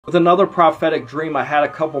with another prophetic dream I had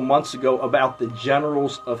a couple months ago about the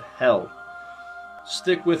generals of hell.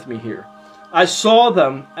 Stick with me here. I saw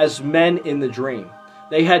them as men in the dream.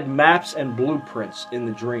 They had maps and blueprints in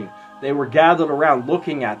the dream. They were gathered around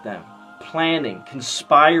looking at them, planning,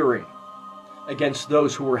 conspiring against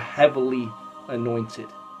those who were heavily anointed.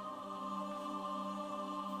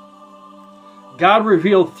 God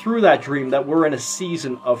revealed through that dream that we're in a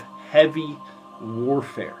season of heavy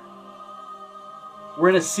warfare. We're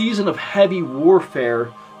in a season of heavy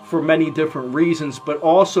warfare for many different reasons, but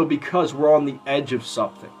also because we're on the edge of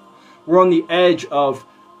something. We're on the edge of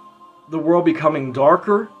the world becoming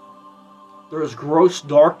darker. There is gross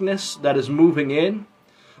darkness that is moving in.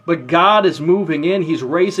 But God is moving in. He's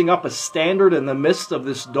raising up a standard in the midst of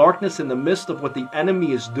this darkness, in the midst of what the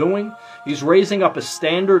enemy is doing. He's raising up a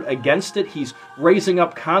standard against it. He's raising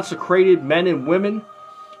up consecrated men and women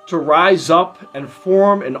to rise up and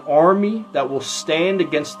form an army that will stand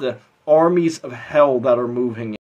against the armies of hell that are moving in.